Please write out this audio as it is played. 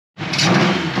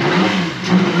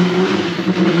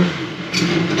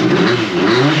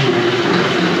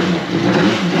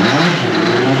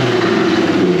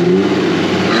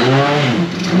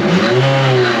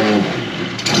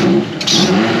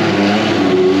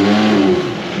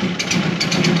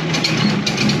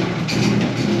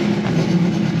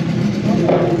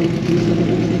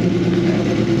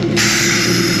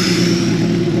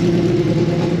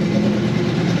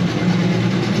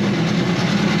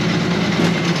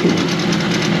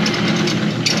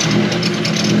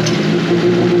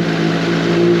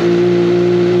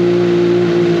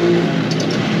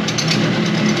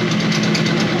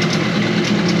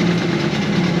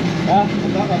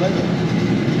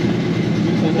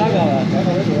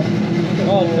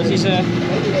Oota siis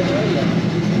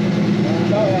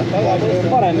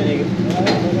pareminigi.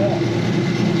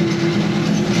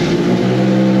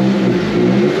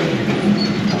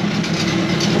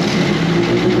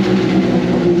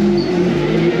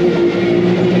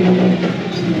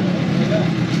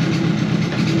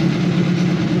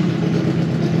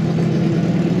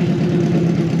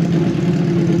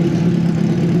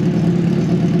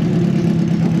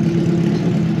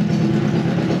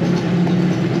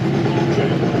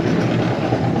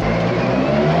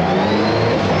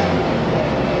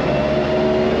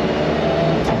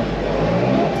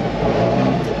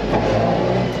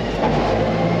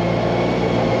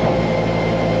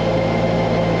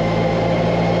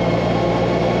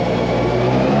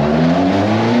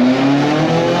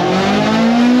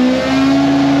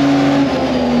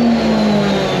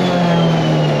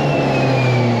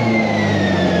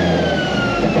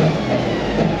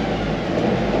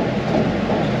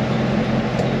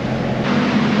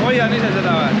 Hoian ise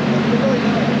seda või?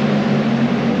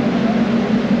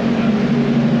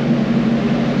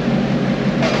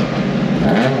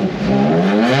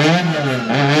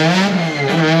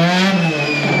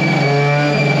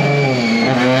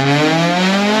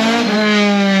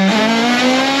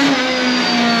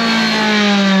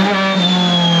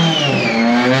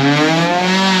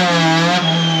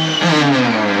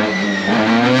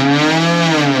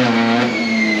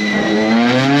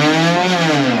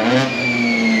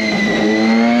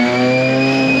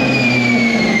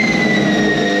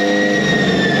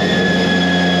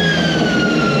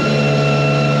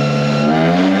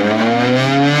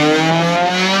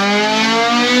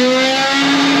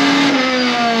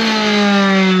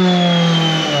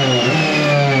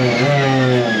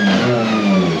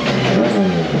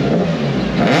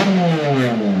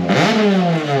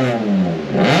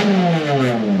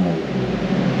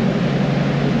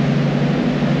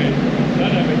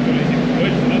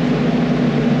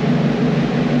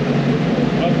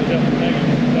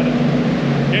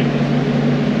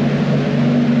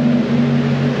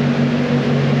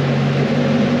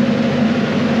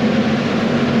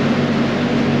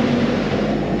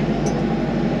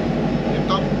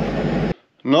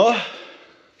 Noh,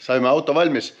 saime auto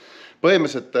valmis.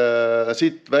 Põhimõtteliselt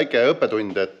siit väike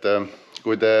õppetund, et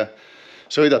kui te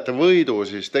sõidate võidu,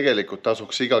 siis tegelikult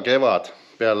tasuks iga kevad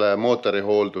peale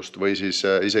mootorihooldust või siis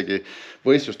isegi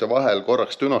võistluste vahel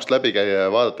korraks dynost läbi käia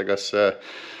ja vaadata, kas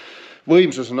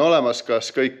võimsus on olemas,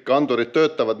 kas kõik kandurid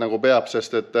töötavad nagu peab,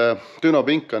 sest et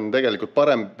dynopink on tegelikult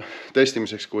parem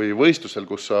testimiseks kui võistlusel,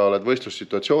 kus sa oled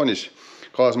võistlussituatsioonis,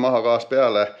 gaas maha, gaas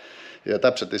peale ja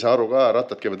täpselt ei saa aru ka,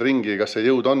 rattad käivad ringi, kas see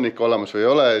jõud on ikka olemas või ei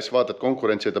ole, ja siis vaatad,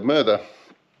 konkurents jätab mööda.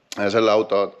 Ja selle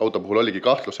auto puhul oligi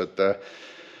kahtlus, et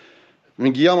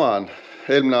mingi jama on.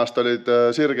 Eelmine aasta olid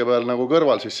sirge peal nagu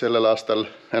kõrval, siis sellel aastal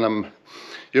enam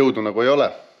jõudu nagu ei ole.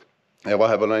 Ja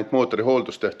vahepeal on ainult mootori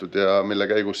hooldus tehtud ja mille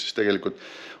käigus siis tegelikult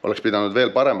oleks pidanud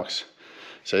veel paremaks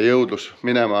see jõudlus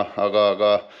minema,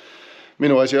 aga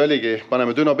minu asi oligi,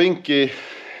 paneme dynopinki,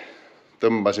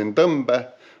 tõmbasin tõmbe,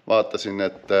 vaatasin,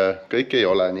 et kõik ei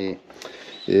ole nii.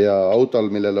 Ja autol,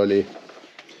 millel oli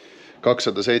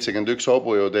 271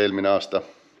 hobujõudu eelmine aasta,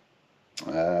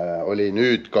 oli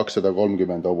nüüd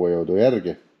 230 hobujõudu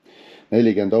järgi.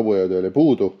 40 hobujõudu oli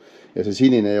puudu ja see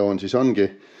sinine joon siis ongi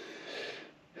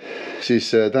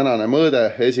siis tänane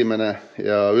mõõde, esimene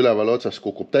ja üleval otsas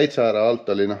kukub täitsa ära, alt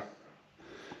oli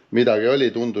midagi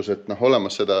oli, tundus, et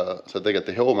olemas seda sa tegelikult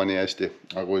ei hooma nii hästi,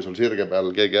 aga kui sul sirge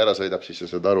peal keegi ära sõidab, siis sa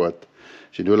saad aru, et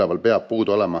siin üleval peab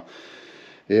puudu olema.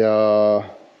 Ja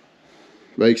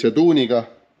väikse tuuniga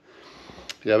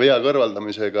ja vea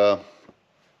kõrvaldamisega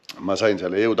ma sain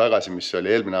selle jõu tagasi, mis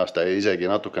oli eelmine aasta ja isegi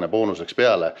natukene boonuseks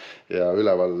peale ja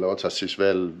üleval otsas siis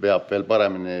veab veel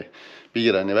paremini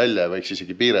piireni välja ja võiks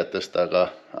isegi piiret tõsta,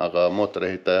 aga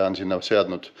mootorehitaja on sinna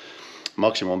seadnud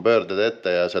maksimumpöörded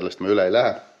ette ja sellest me üle ei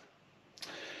lähe.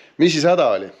 Mis siis häda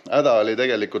oli? Häda oli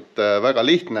tegelikult väga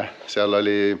lihtne, seal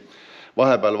oli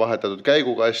vahepeal vahetatud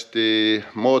käigukasti,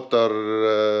 mootor,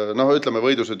 ütleme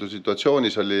võidusõidu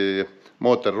situatsioonis oli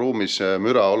mootorruumis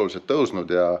müra oluliselt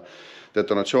tõusnud ja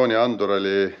detonatsiooniandur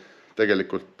oli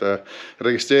tegelikult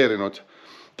registreerinud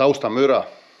taustamüra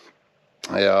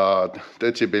ja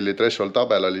detsibelli threshold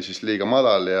tabel oli siis liiga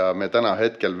madal ja me täna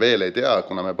hetkel veel ei tea,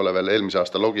 kuna me pole veel eelmise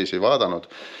aasta logisi vaadanud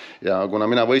ja kuna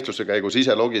mina võistluse käigus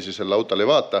ise logisi selle autol ei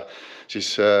vaata,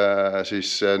 siis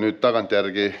nüüd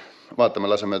tagantjärgi vaatame,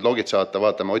 laseme need logid saata,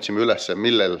 vaatame, otsime üles,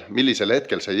 millisel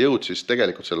hetkel see jõud siis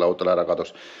tegelikult selle autole ära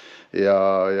kadus.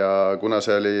 Ja kuna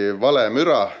see oli vale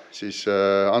müra, siis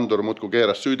andur muudkui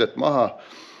keeras süüdet maha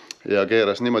ja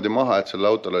keeras niimoodi maha, et selle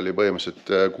autol oli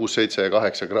põhimõtteliselt 6, 7 ja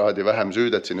 8 kraadi vähem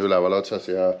süüdet siin üleval otsas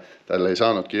ja tal ei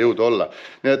saanudki jõudu olla.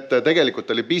 Nii et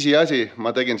tegelikult oli pisi asi,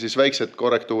 ma tegin siis väiksed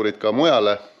korrektuurid ka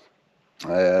mujale,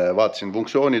 vaatasin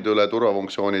funktsioonid üle,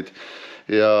 turvafunktsioonid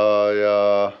ja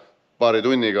paari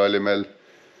tunniga oli meil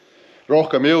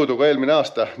rohkem jõudu kui eelmine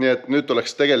aasta, nii et nüüd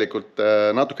tuleks tegelikult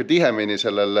natuke tihemini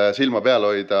sellel silma peal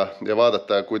hoida ja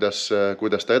vaadata,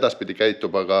 kuidas ta edaspidi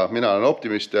käitub, aga mina olen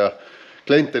optimist ja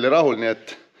klient oli rahul, nii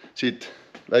et siit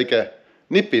väike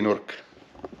nipinurk